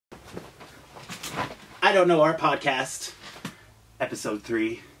I Don't Know Art Podcast, episode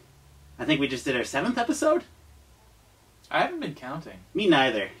 3. I think we just did our 7th episode? I haven't been counting. Me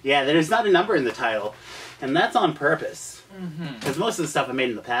neither. Yeah, there's not a number in the title, and that's on purpose. Mm-hmm. Because most of the stuff I made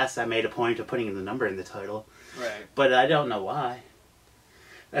in the past, I made a point of putting the number in the title. Right. But I don't know why.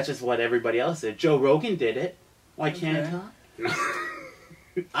 That's just what everybody else did. Joe Rogan did it. Why can't I?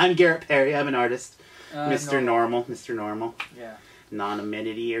 I'm Garrett Perry. I'm an artist. Mr. Normal. Mr. Normal. Yeah.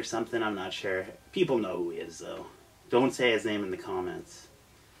 Non-amenity or something. I'm not sure. People know who he is, though. Don't say his name in the comments.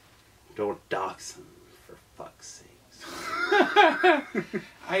 Don't dox him, for fuck's sake.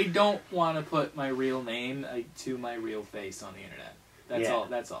 I don't want to put my real name to my real face on the internet. That's all.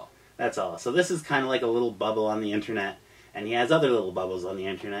 That's all. That's all. So this is kind of like a little bubble on the internet, and he has other little bubbles on the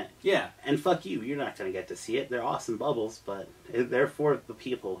internet. Yeah. And fuck you, you're not going to get to see it. They're awesome bubbles, but they're for the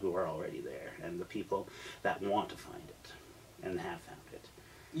people who are already there, and the people that want to find it, and have found it.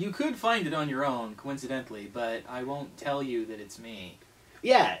 You could find it on your own, coincidentally, but I won't tell you that it's me.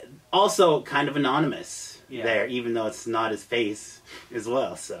 Yeah, also kind of anonymous there, even though it's not his face as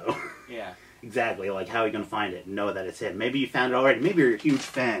well, so... Yeah. Exactly, like how are you going to find it and know that it's him? Maybe you found it already, maybe you're a huge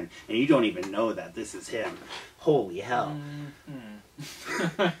fan, and you don't even know that this is him. Holy hell.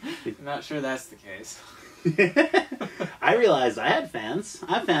 Mm-hmm. I'm not sure that's the case. I realized I had fans.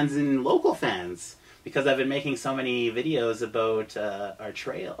 I have fans and local fans, because I've been making so many videos about our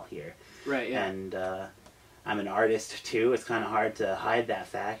trail here. Right, yeah. And I'm an artist too. It's kind of hard to hide that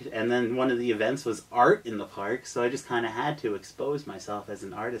fact. And then one of the events was art in the park, so I just kind of had to expose myself as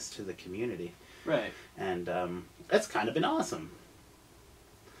an artist to the community. Right. And it's kind of been awesome.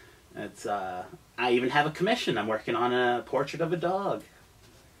 It's I even have a commission. I'm working on a portrait of a dog.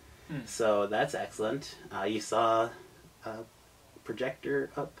 So that's excellent. You saw a projector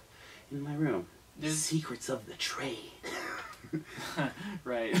up in my room. There's secrets of the trade.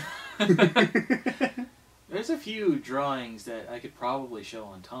 Right. There's a few drawings that I could probably show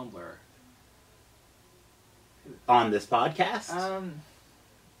on Tumblr. On this podcast?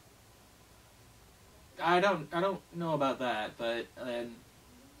 I don't know about that, but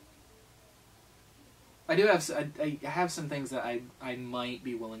I do have I have some things that I might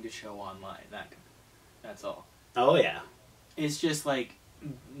be willing to show online. That's all. Oh yeah. It's just like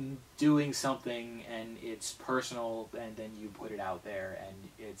doing something and it's personal, and then you put it out there, and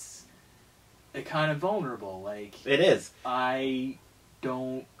it's kind of vulnerable. Like it is. I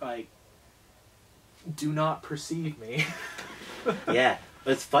don't do not perceive me. Yeah,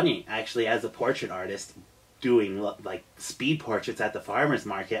 but it's funny actually. As a portrait artist, doing like speed portraits at the farmers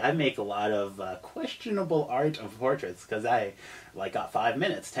market, I make a lot of questionable art of portraits because I got 5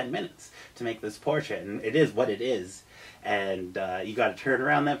 minutes, 10 minutes to make this portrait, and it is what it is. And you got to turn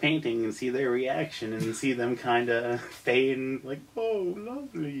around that painting and see their reaction and see them kind of fade and like, oh,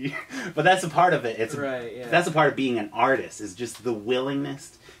 lovely. But that's a part of it. It's right. Yeah. That's a part of being an artist, is just the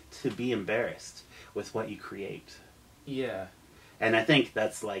willingness to be embarrassed with what you create. Yeah. And I think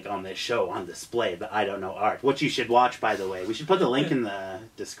that's like on this show on display, the I Don't Know Art, which you should watch, by the way. We should put the link in the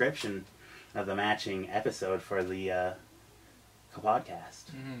description of the matching episode for the podcast.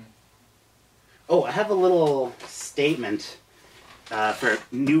 Mm-hmm. Oh, I have a little statement for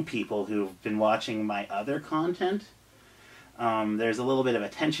new people who've been watching my other content. There's a little bit of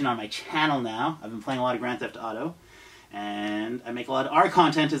attention on my channel now. I've been playing a lot of Grand Theft Auto, and I make a lot of art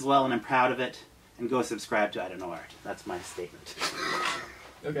content as well, and I'm proud of it. And go subscribe to I Don't Know Art. That's my statement.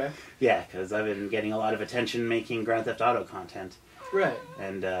 Okay. Yeah, because I've been getting a lot of attention making Grand Theft Auto content. Right.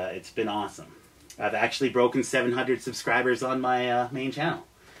 And it's been awesome. I've actually broken 700 subscribers on my main channel.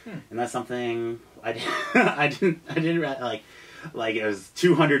 And that's something I didn't like it was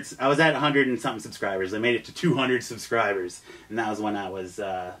 200. I was at 100 and something subscribers. I made it to 200 subscribers, and that was when I was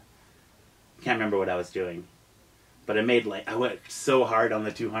can't remember what I was doing, but I worked so hard on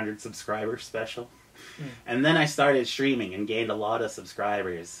the 200 subscriber special. And then I started streaming and gained a lot of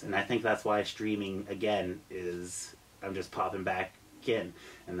subscribers, and I think that's why streaming again is I'm just popping back in,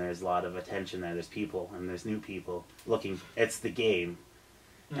 and there's a lot of attention there. There's people and there's new people looking. It's the game.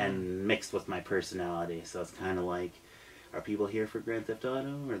 And mixed with my personality, so it's kind of like, are people here for Grand Theft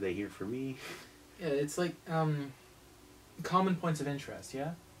Auto? Or are they here for me? Yeah, it's like common points of interest,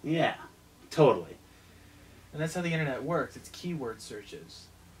 yeah? Yeah, totally. And that's how the internet works. It's keyword searches.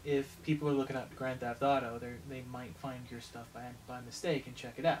 If people are looking up Grand Theft Auto, they might find your stuff by mistake and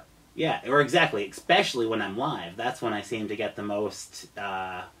check it out. Yeah, or exactly, especially when I'm live. That's when I seem to get the most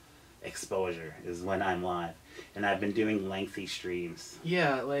exposure, is when I'm live. And I've been doing lengthy streams.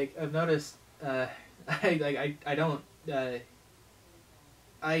 Yeah, like I've noticed, I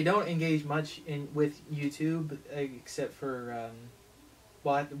don't engage much with YouTube except for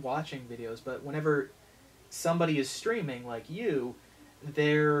watching videos. But whenever somebody is streaming like you,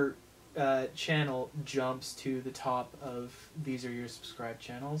 their channel jumps to the top of these are your subscribed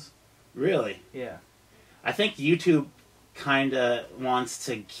channels. Really? Yeah. I think YouTube kind of wants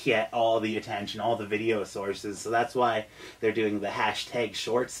to get all the attention, all the video sources, so that's why they're doing the hashtag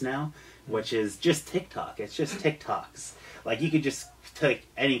shorts now, which is just TikTok. It's just TikToks. Like, you could just take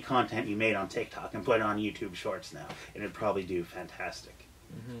any content you made on TikTok and put it on YouTube Shorts now, and it'd probably do fantastic.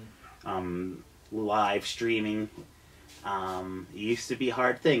 Live streaming used to be a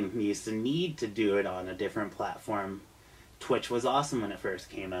hard thing. You used to need to do it on a different platform. Twitch was awesome when it first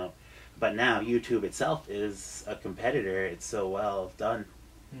came out, but now YouTube itself is a competitor. It's so well done.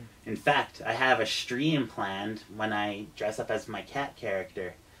 In fact, I have a stream planned when I dress up as my cat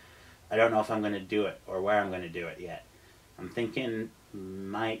character. I don't know if I'm going to do it or where I'm going to do it yet. I'm thinking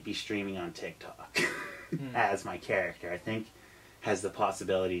might be streaming on TikTok as my character. I think has the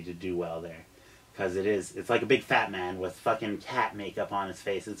possibility to do well there. Because it's like a big fat man with fucking cat makeup on his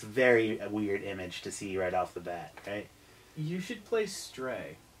face. It's a very weird image to see right off the bat, right? You should play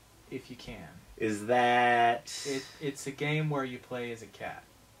Stray, if you can. Is that... It's a game where you play as a cat.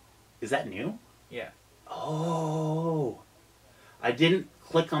 Is that new? Yeah. Oh! I didn't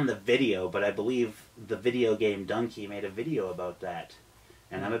click on the video, but I believe the video game Donkey made a video about that.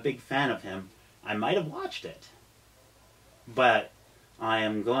 And I'm a big fan of him. I might have watched it. But I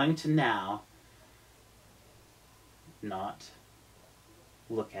am going to now not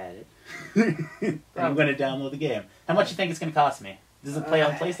look at it. I'm going to download the game. How much do you think it's going to cost me? Does it play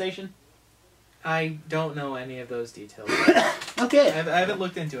on PlayStation? I don't know any of those details. Okay. I haven't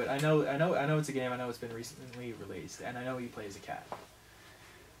looked into it. I know it's a game. I know it's been recently released, and I know you play as a cat.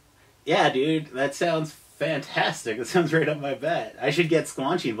 Yeah, dude, that sounds fantastic. That sounds right up my bat. I should get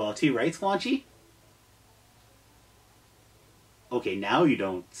Squanchy involved too, right, Squanchy? Okay, now you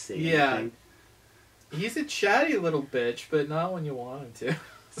don't say anything. He's a chatty little bitch, but not when you want him to.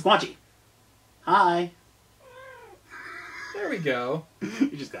 Squanchy! Hi! There we go.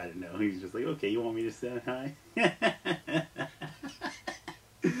 You just gotta know. He's just like, okay, you want me to say hi?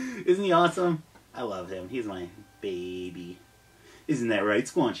 Isn't he awesome? I love him. He's my baby. Isn't that right,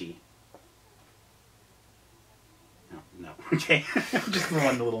 Squanchy? No. Okay. Just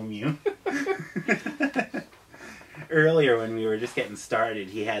one little mew. Earlier when we were just getting started,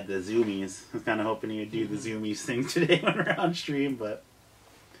 he had the zoomies. I was kind of hoping he would do the zoomies thing today when we're on stream, but...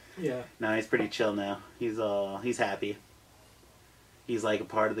 Yeah. No, he's pretty chill now. He's happy. He's like a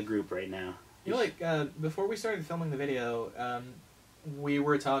part of the group right now. You know, like, before we started filming the video, we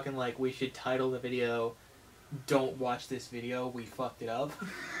were talking like we should title the video, "Don't Watch This Video, We Fucked It Up."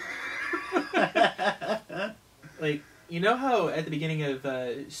 Like, you know how at the beginning of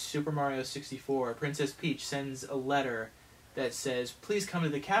Super Mario 64, Princess Peach sends a letter that says, "Please come to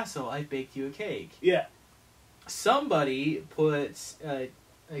the castle, I baked you a cake." Yeah. Somebody put, I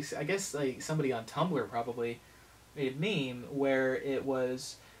guess like somebody on Tumblr probably, made a meme where it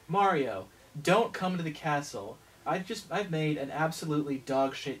was, "Mario, don't come to the castle. I've made an absolutely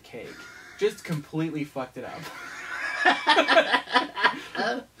dog shit cake. Just completely fucked it up."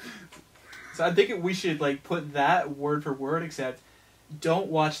 So I'm thinking we should like put that word for word, except don't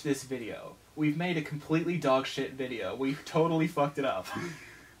watch this video. We've made a completely dog shit video. We've totally fucked it up.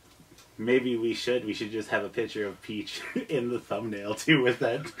 Maybe we should. We should just have a picture of Peach in the thumbnail too, with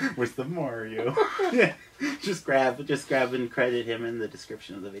the Mario. Yeah. Just grab and credit him in the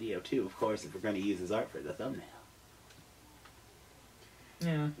description of the video too. Of course, if we're going to use his art for the thumbnail.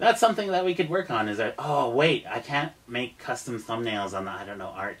 Yeah. That's something that we could work on. Is that? Oh wait, I can't make custom thumbnails on the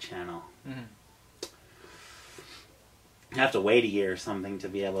art channel. I have to wait a year or something to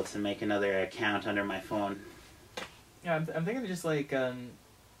be able to make another account under my phone. Yeah, I'm thinking just like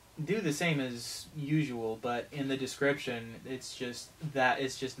do the same as usual, but in the description, it's just that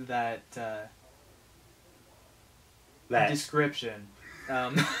description.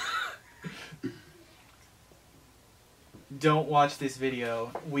 Don't watch this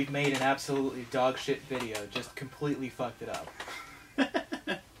video. We've made an absolutely dog shit video. Just completely fucked it up.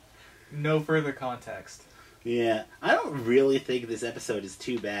 No further context. Yeah, I don't really think this episode is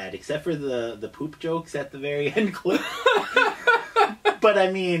too bad, except for the poop jokes at the very end clip. But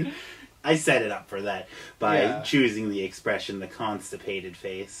I mean, I set it up for that by choosing the expression, the constipated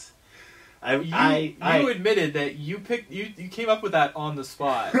face. You admitted that you came up with that on the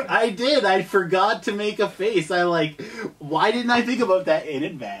spot. I did. I forgot to make a face. Why didn't I think about that in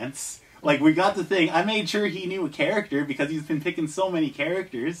advance? Like, we got the thing. I made sure he knew a character because he's been picking so many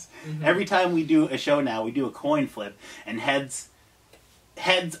characters. Every time we do a show now, we do a coin flip, and heads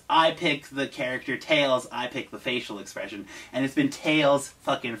heads, I pick the character. Tails, I pick the facial expression. And it's been Tails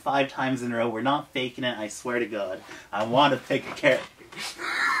fucking 5 times in a row. We're not faking it, I swear to God. I want to pick a character.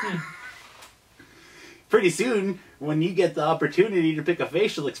 Pretty soon, when you get the opportunity to pick a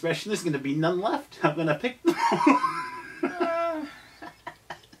facial expression, there's going to be none left. I'm going to pick them.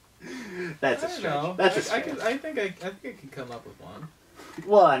 That's a stretch. That's a stretch. I think I can come up with one.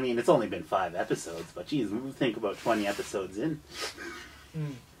 Well, I mean, it's only been 5 episodes, but geez, think about 20 episodes in.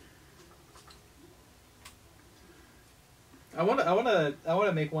 I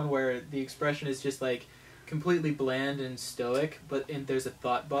wanna make one where the expression is just like completely bland and stoic, but there's a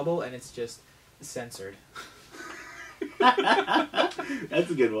thought bubble and it's just censored.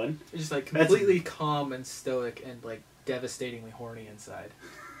 That's a good one. It's just like completely calm and stoic and like devastatingly horny inside.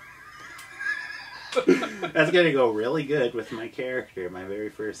 That's gonna go really good with my character, my very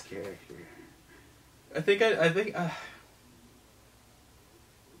first character. I think.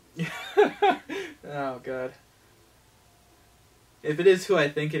 Oh God. If it is who I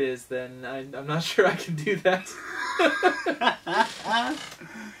think it is, then I'm not sure I can do that.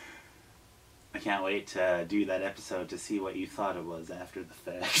 I can't wait to do that episode to see what you thought it was after the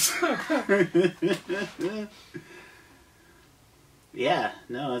fact. Yeah,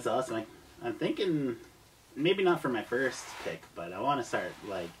 no, that's awesome. I'm thinking, maybe not for my first pick, but I want to start,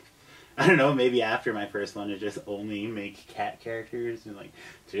 like, I don't know, maybe after my first one to just only make cat characters. And like,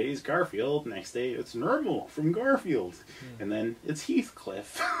 today's Garfield, next day it's Normal from Garfield. And then it's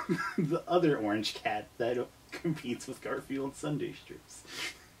Heathcliff, the other orange cat that competes with Garfield Sunday strips.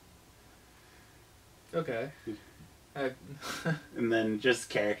 Okay. And then just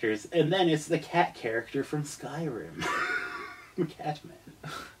characters. And then it's the cat character from Skyrim. Catman.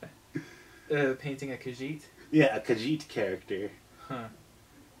 Painting a Khajiit? Yeah, a Khajiit character. Huh.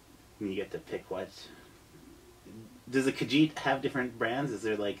 And you get to pick what. Does a Khajiit have different brands? Is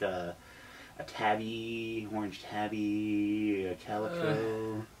there like a tabby, orange tabby, a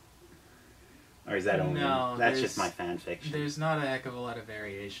calico? Or is that only... No, that's just my fan fiction. There's not a heck of a lot of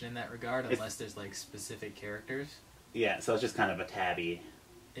variation in that regard, unless there's like specific characters. Yeah, so it's just kind of a tabby.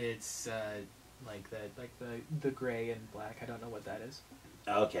 It's like the gray and black. I don't know what that is.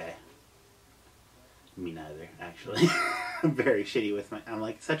 Okay. Me neither, actually. I'm very shitty with my... I'm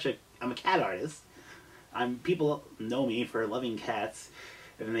a cat artist. People know me for loving cats.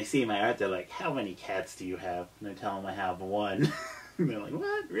 And when they see my art, they're like, how many cats do you have? And I tell them I have 1. And they're like,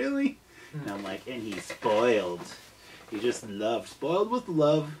 what? Really? And I'm like, and he's spoiled. He just loved. Spoiled with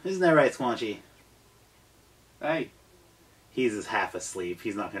love. Isn't that right, Squanchy? Hey. He's just half asleep.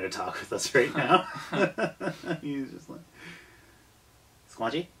 He's not going to talk with us right now. He's just like...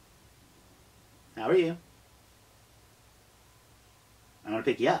 Squanchy? How are you? I'm going to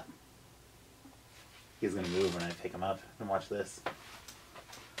pick you up. He's going to move when I pick him up. And watch this.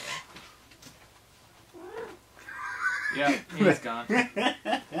 Yeah, he's gone.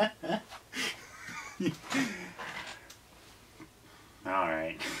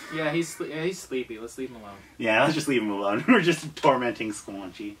 Alright. Yeah, he's sleepy. Let's leave him alone. Yeah, let's just leave him alone. We're just tormenting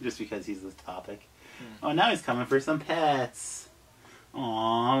Squanchy just because he's the topic. Oh, now he's coming for some pets.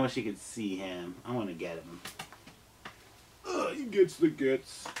 Aw, I wish you could see him. I want to get him. He gets the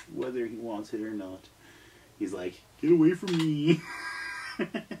guts, whether he wants it or not. He's like, get away from me.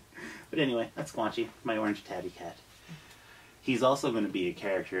 But anyway, that's Squanchy, my orange tabby cat. He's also going to be a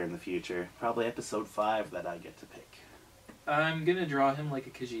character in the future. Probably episode 5 that I get to pick. I'm going to draw him like a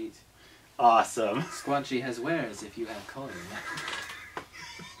Khajiit. Awesome. Squanchy has wares if you have color.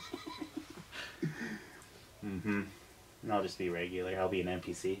 Mm-hmm. I'll just be regular. I'll be an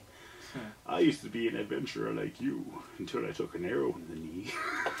NPC. I used to be an adventurer like you until I took an arrow in the knee.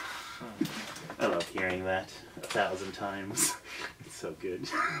 I love hearing that 1,000 times. It's so good.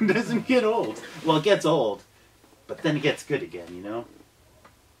 It doesn't get old. Well, it gets old, but then it gets good again, you know?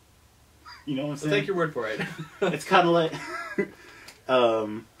 You know what I'm saying? I'll take your word for it. It's kind of like...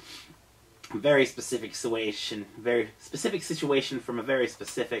 very specific situation from a very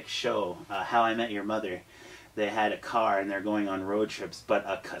specific show, How I Met Your Mother. They had a car and they're going on road trips, but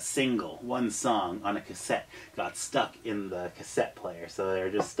one song on a cassette got stuck in the cassette player, so they were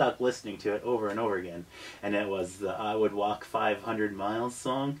just stuck listening to it over and over again. And it was the I Would Walk 500 Miles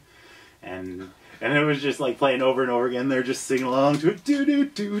song, and it was just like playing over and over again. They're just singing along to it, do do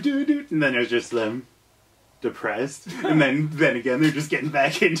do do do, and then it was just them depressed, and then again they're just getting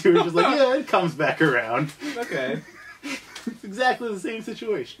back into it, just like yeah, it comes back around. Okay, it's exactly the same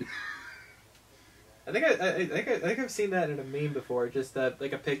situation. I think I've seen that in a meme before. Just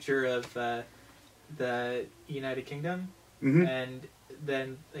like a picture of the United Kingdom, and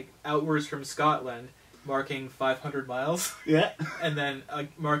then like outwards from Scotland, marking 500 miles, Yeah. and then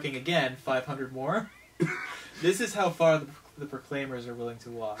marking again 500 more. This is how far the Proclaimers are willing to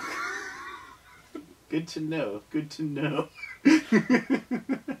walk. Good to know. Good to know.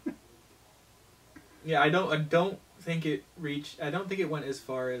 Yeah, I don't think it reached. I don't think it went as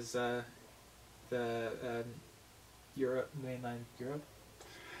far as the Europe, mainland Europe.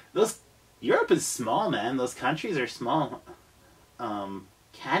 Europe is small, man. Those countries are small.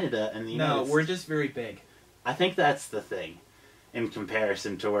 Canada and the United No, we're just very big. I think that's the thing, in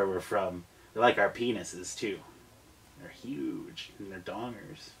comparison to where we're from. They're like our penises too. They're huge and they're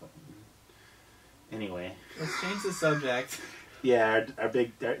dongers. Anyway, Let's change the subject. yeah, our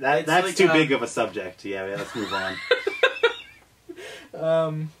big. That's like, too big of a subject. Yeah, let's move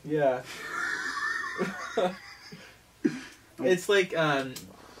on. Yeah. It's like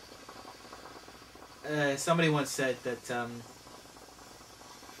somebody once said that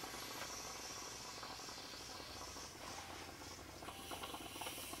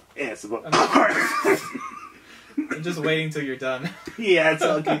Yeah, it's about. I'm just waiting till you're done. Yeah, it's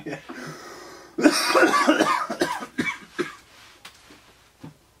all good.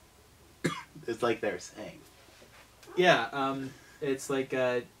 It's like they're saying. Yeah, it's like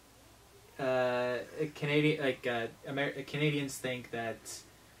Canadian, Canadians think that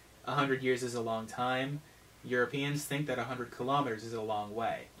 100 years is a long time. Europeans think that 100 kilometers is a long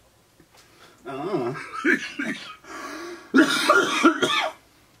way. Oh.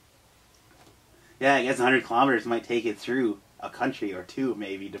 Yeah, I guess 100 kilometers might take it through a country or two,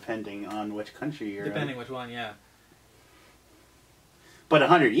 maybe, depending on which country you're in. Depending which one, yeah. But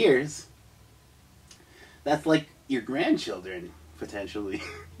 100 years, that's like your grandchildren, potentially.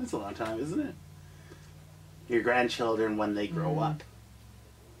 That's a long time, isn't it? Your grandchildren when they grow up.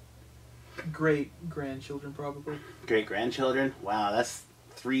 Great-grandchildren, probably. Great-grandchildren? Wow, that's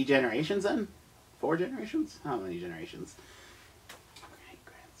 3 generations then? 4 generations? How many generations?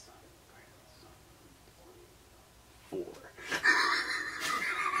 Great-grandson, grandson, 4.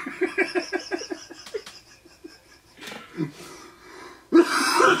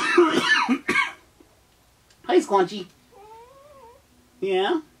 Hi, Squanchy.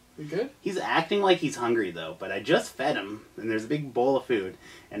 Yeah? You good? He's acting like he's hungry, though, but I just fed him, and there's a big bowl of food,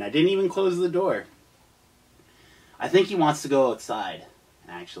 and I didn't even close the door. I think he wants to go outside,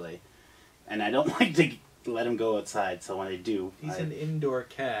 actually, and I don't like to let him go outside, so when I do... He's an indoor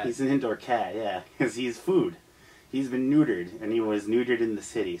cat. He's an indoor cat, yeah, because he's food. He's been neutered, and he was neutered in the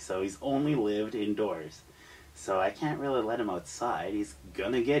city, so he's only lived indoors. So I can't really let him outside. He's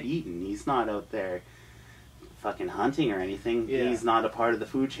gonna get eaten. He's not out there fucking hunting or anything. Yeah. He's not a part of the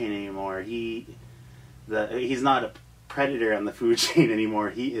food chain anymore. He's not a predator on the food chain anymore.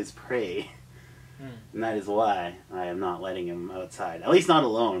 He is prey. And that is why I am not letting him outside. At least not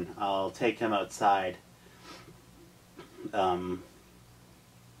alone. I'll take him outside. I'll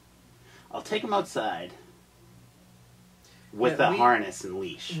take him outside with a harness and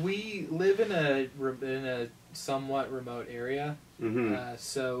leash. We live in a somewhat remote area,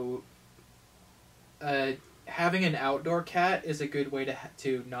 so having an outdoor cat is a good way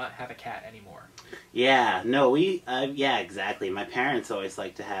to not have a cat anymore. Yeah, no, yeah, exactly. My parents always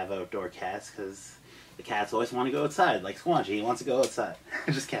like to have outdoor cats because the cats always want to go outside. Like Squanchy, he wants to go outside.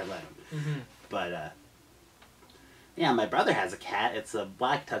 I just can't let him. But, yeah, my brother has a cat. It's a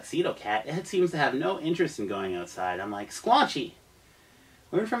black tuxedo cat. It seems to have no interest in going outside. I'm like, Squanchy,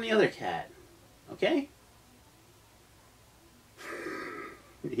 learn from the other cat, okay?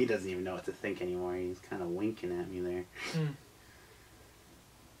 He doesn't even know what to think anymore. He's kind of winking at me there.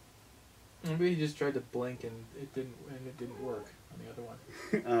 Maybe he just tried to blink and it didn't work on the other one.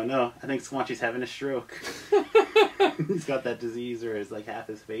 Oh no, I think Squanchy's having a stroke. He's got that disease where it's like half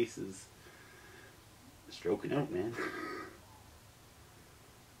his face is stroking out, man.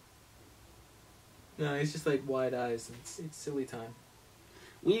 No, he's just like wide eyes and it's silly time.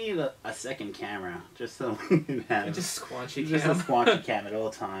 We need a second camera, just so we can have just Squanchy just cam. a Squanchy cam at all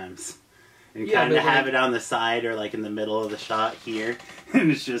times. And kind of have it on the side or like in the middle of the shot here.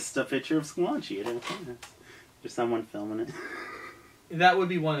 And it's just a picture of Squanchy. Just someone filming it. That would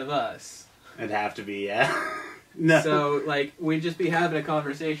be one of us. It'd have to be, yeah. No. So, like, we'd just be having a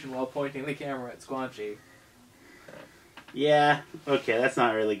conversation while pointing the camera at Squanchy. Yeah, okay, that's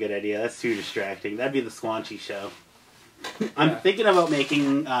not a really good idea. That's too distracting. That'd be the Squanchy show. I'm thinking about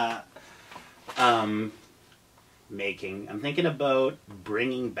I'm thinking about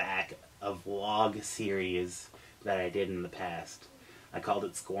bringing back a vlog series that I did in the past. I called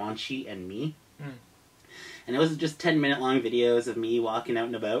it Squanchy and Me. And it was just 10-minute long videos of me walking out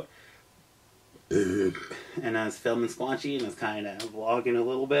and about. And I was filming Squanchy and I was kind of vlogging a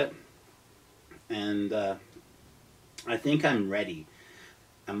little bit. And I think I'm ready.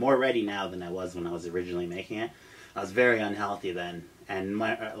 I'm more ready now than I was when I was originally making it. I was very unhealthy then, and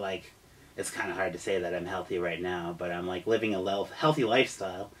my like, it's kind of hard to say that I'm healthy right now, but I'm like living a healthy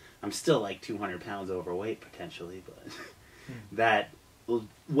lifestyle. I'm still like 200 pounds overweight potentially, but that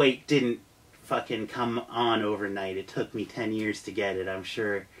weight didn't fucking come on overnight. It took me 10 years to get it. I'm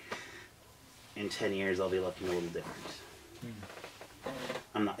sure in 10 years I'll be looking a little different.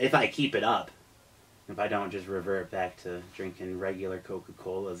 I'm not, if I keep it up, if I don't just revert back to drinking regular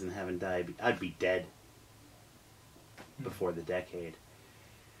Coca-Colas and having diabetes, I'd be dead before the decade,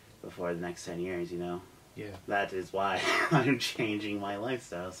 before the next 10 years, you know? Yeah. That is why I'm changing my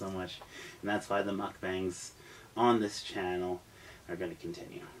lifestyle so much. And that's why the mukbangs on this channel are going to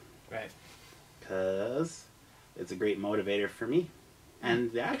continue. Right. Because it's a great motivator for me.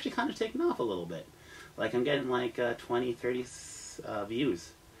 And they're actually kind of taking off a little bit. Like, I'm getting like 20, 30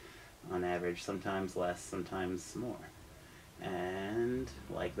 views on average. Sometimes less, sometimes more. And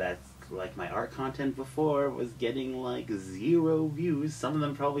like that's like my art content before was getting like 0 views. Some of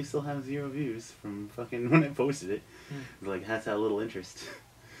them probably still have 0 views from fucking when I posted it. Like, that's how little interest.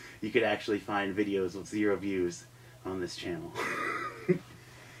 You could actually find videos with 0 views on this channel.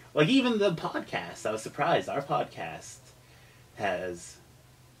 Like, even the podcast, I was surprised. Our podcast has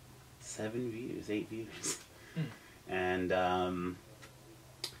 7 views, 8 views. And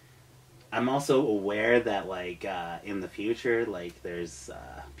I'm also aware that, like, in the future, like, there's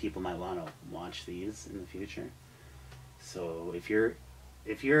people might want to watch these in the future. So if you're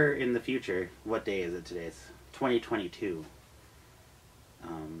in the future, what day is it today? It's 2022.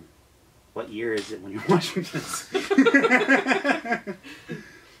 What year is it when you're watching this?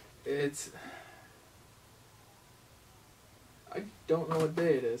 I don't know what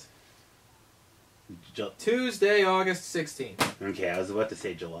day it is. Tuesday, August 16th. Okay, I was about to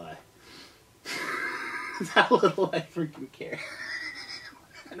say July. That's how little I freaking care.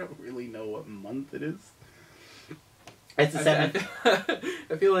 I don't really know what month it is. It's the 7th.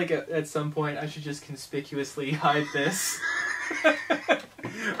 I feel like at some point I should just conspicuously hide this.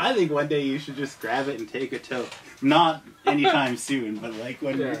 I think one day you should just grab it and take it to, not anytime soon, but like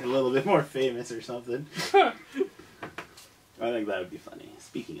when you're a little bit more famous or something. I think that would be funny.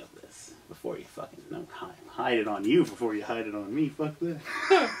 Speaking of this, before you fucking hide it on you before you hide it on me. Fuck that.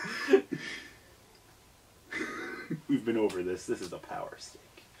 We've been over this. This is a power stick.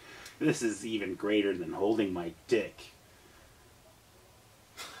 This is even greater than holding my dick.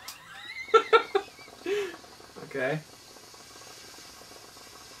 Okay.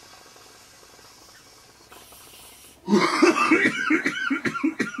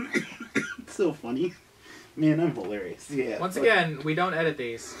 It's so funny. Man, I'm hilarious. Yeah. Once again, we don't edit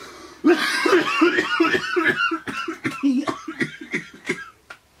these.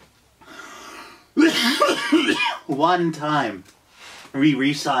 One time, we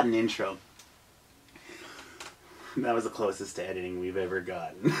reshot an intro. That was the closest to editing we've ever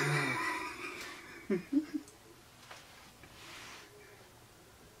gotten.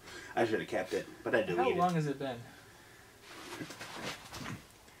 I should have kept it, but I deleted it. How long has it been?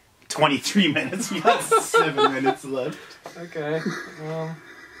 23 minutes. We got 7 minutes left. Okay. Well.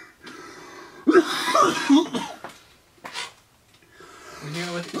 Were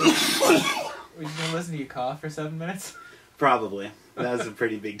you gonna listen to you cough for 7 minutes? Probably. That was a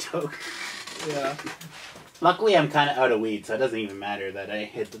pretty big toke. Yeah. Luckily, I'm kind of out of weed, so it doesn't even matter that I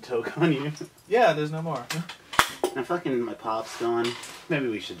hit the toke on you. Yeah, there's no more. And fucking my pop's gone. Maybe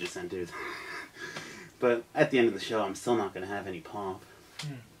we should just end it. But at the end of the show, I'm still not going to have any pop.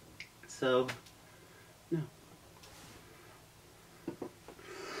 So, no.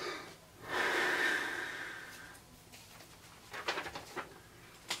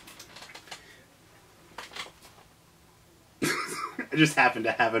 I just happen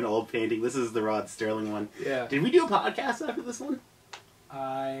to have an old painting. This is the Rod Sterling one. Yeah. Did we do a podcast after this one?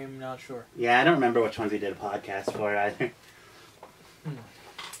 I'm not sure. Yeah, I don't remember which ones we did a podcast for either.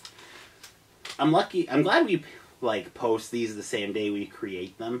 I'm lucky. I'm glad we like post these the same day we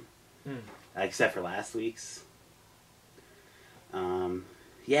create them, except for last week's.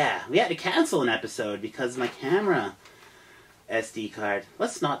 Yeah, we had to cancel an episode because my camera SD card.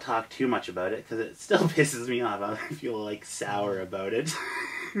 Let's not talk too much about it because it still pisses me off. I feel like sour about it.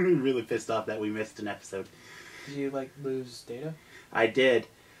 I'm really pissed off that we missed an episode. Did you like lose data? I did.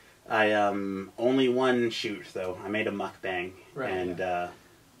 I only one shoot though. I made a mukbang and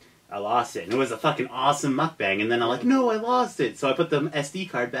I lost it, and it was a fucking awesome mukbang. And then I'm like, no, I lost it. So I put the SD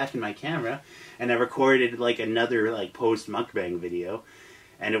card back in my camera, and I recorded like another like post mukbang video.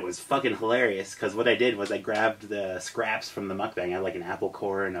 And it was fucking hilarious, because what I did was I grabbed the scraps from the mukbang. I had like an apple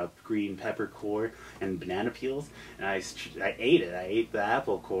core and a green pepper core and banana peels. And I ate it. I ate the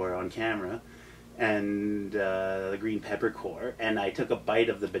apple core on camera and the green pepper core. And I took a bite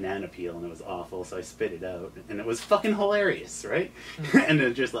of the banana peel and it was awful, so I spit it out. And it was fucking hilarious, right? And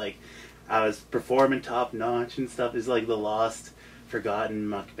it just like, I was performing top notch and stuff. It's like the lost, forgotten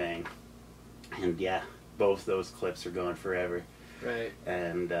mukbang. And yeah, both those clips are gone forever. Right.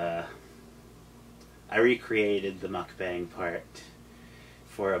 And I recreated the mukbang part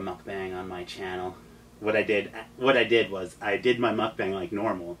for a mukbang on my channel. What I did was I did my mukbang like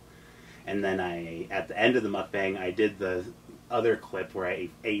normal, and then at the end of the mukbang, I did the other clip where I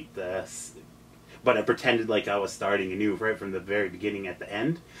ate but I pretended like I was starting anew right from the very beginning at the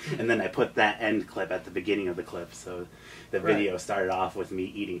end, and then I put that end clip at the beginning of the clip, so the video started off with me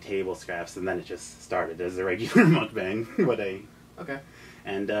eating table scraps, and then it just started as a regular mukbang. Okay.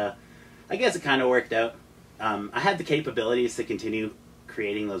 And I guess it kind of worked out. I had the capabilities to continue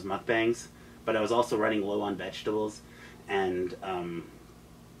creating those mukbangs, but I was also running low on vegetables, and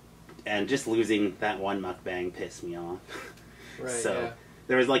just losing that one mukbang pissed me off. Right. So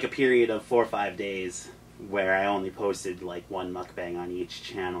there was like a period of 4 or 5 days where I only posted like one mukbang on each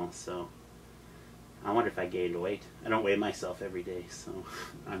channel. So I wonder if I gained weight. I don't weigh myself every day, so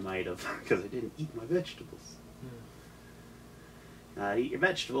I might have, because I didn't eat my vegetables. Eat your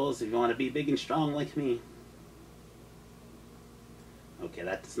vegetables if you want to be big and strong like me. Okay,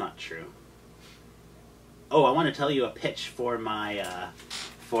 that's not true. Oh, I want to tell you a pitch for my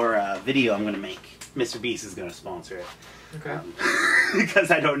for a video I'm going to make. Mr. Beast is going to sponsor it. Okay.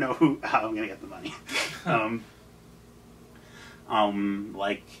 Because I don't know how I'm going to get the money.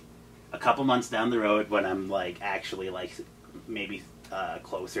 Like a couple months down the road, when I'm like actually like maybe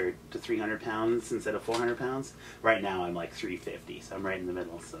closer to 300 pounds instead of 400 pounds. Right now I'm like 350, so I'm right in the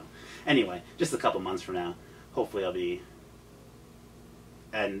middle. So anyway, just a couple months from now, hopefully I'll be...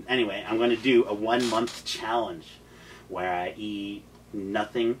 And anyway, I'm going to do a 1-month challenge where I eat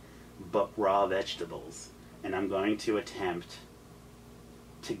nothing but raw vegetables. And I'm going to attempt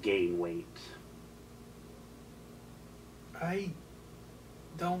to gain weight. I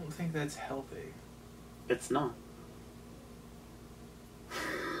don't think that's healthy. It's not.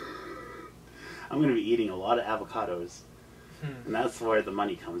 I'm going to be eating a lot of avocados. And that's where the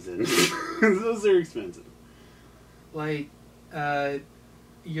money comes in. Those are expensive. Like,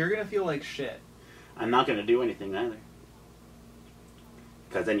 you're going to feel like shit. I'm not going to do anything either.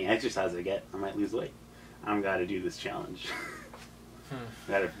 Because any exercise I get, I might lose weight. I'm got to do this challenge.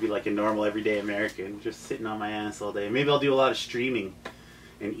 I got to be like a normal everyday American, just sitting on my ass all day. Maybe I'll do a lot of streaming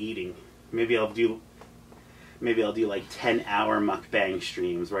and eating. Maybe I'll do like 10-hour mukbang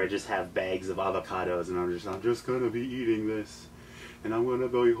streams where I just have bags of avocados and I'm just gonna be eating this, and I'm gonna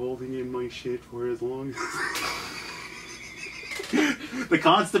be holding in my shit for as long as the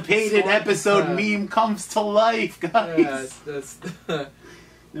Constipated episode meme comes to life, guys. Yeah, that's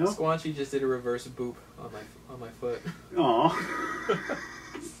no? Squanchy just did a reverse boop on my foot. Aw.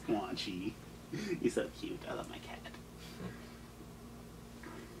 Squanchy. He's so cute. I love my cat.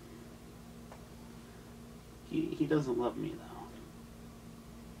 He doesn't love me, though.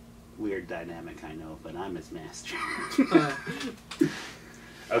 Weird dynamic, I know, but I'm his master.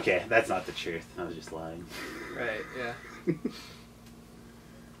 Okay, that's not the truth. I was just lying. Right, yeah.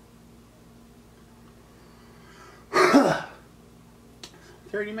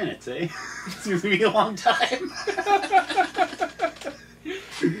 30 minutes, eh? Seems to be a long time.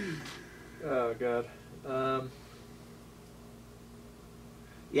 Oh, God.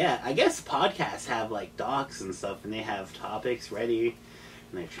 Yeah, I guess podcasts have like docs and stuff, and they have topics ready,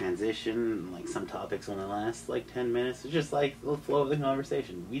 and they transition, and like some topics only last like 10 minutes. It's just like the flow of the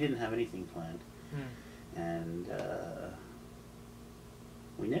conversation. We didn't have anything planned, and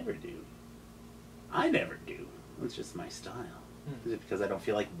we never do. I never do. It's just my style. Is it because I don't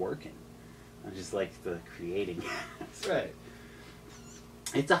feel like working? I just like the creating. Right.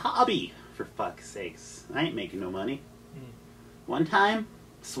 It's a hobby, for fuck's sakes. I ain't making no money. One time,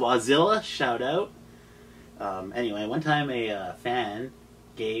 Swazilla, shout out. Anyway, one time a fan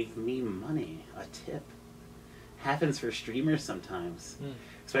gave me money, a tip. Happens for streamers sometimes,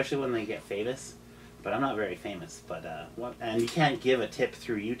 especially when they get famous. But I'm not very famous. But and you can't give a tip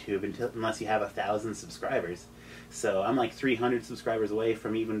through YouTube unless you have 1,000 subscribers. So I'm like 300 subscribers away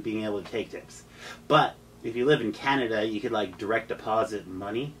from even being able to take tips. But if you live in Canada, you could like direct deposit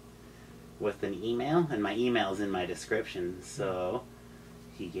money with an email, and my email's in my description. So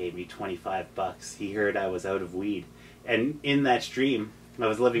he gave me $25. He heard I was out of weed, and in that stream, I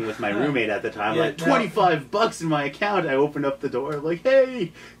was living with my roommate at the time. Yeah, like, $25 in my account. I opened up the door, like,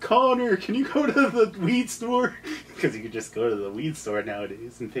 hey, Connor, can you go to the weed store? Because you could just go to the weed store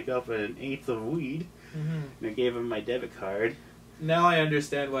nowadays and pick up an eighth of weed. And I gave him my debit card. Now I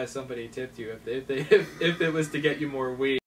understand why somebody tipped you if it was to get you more weed.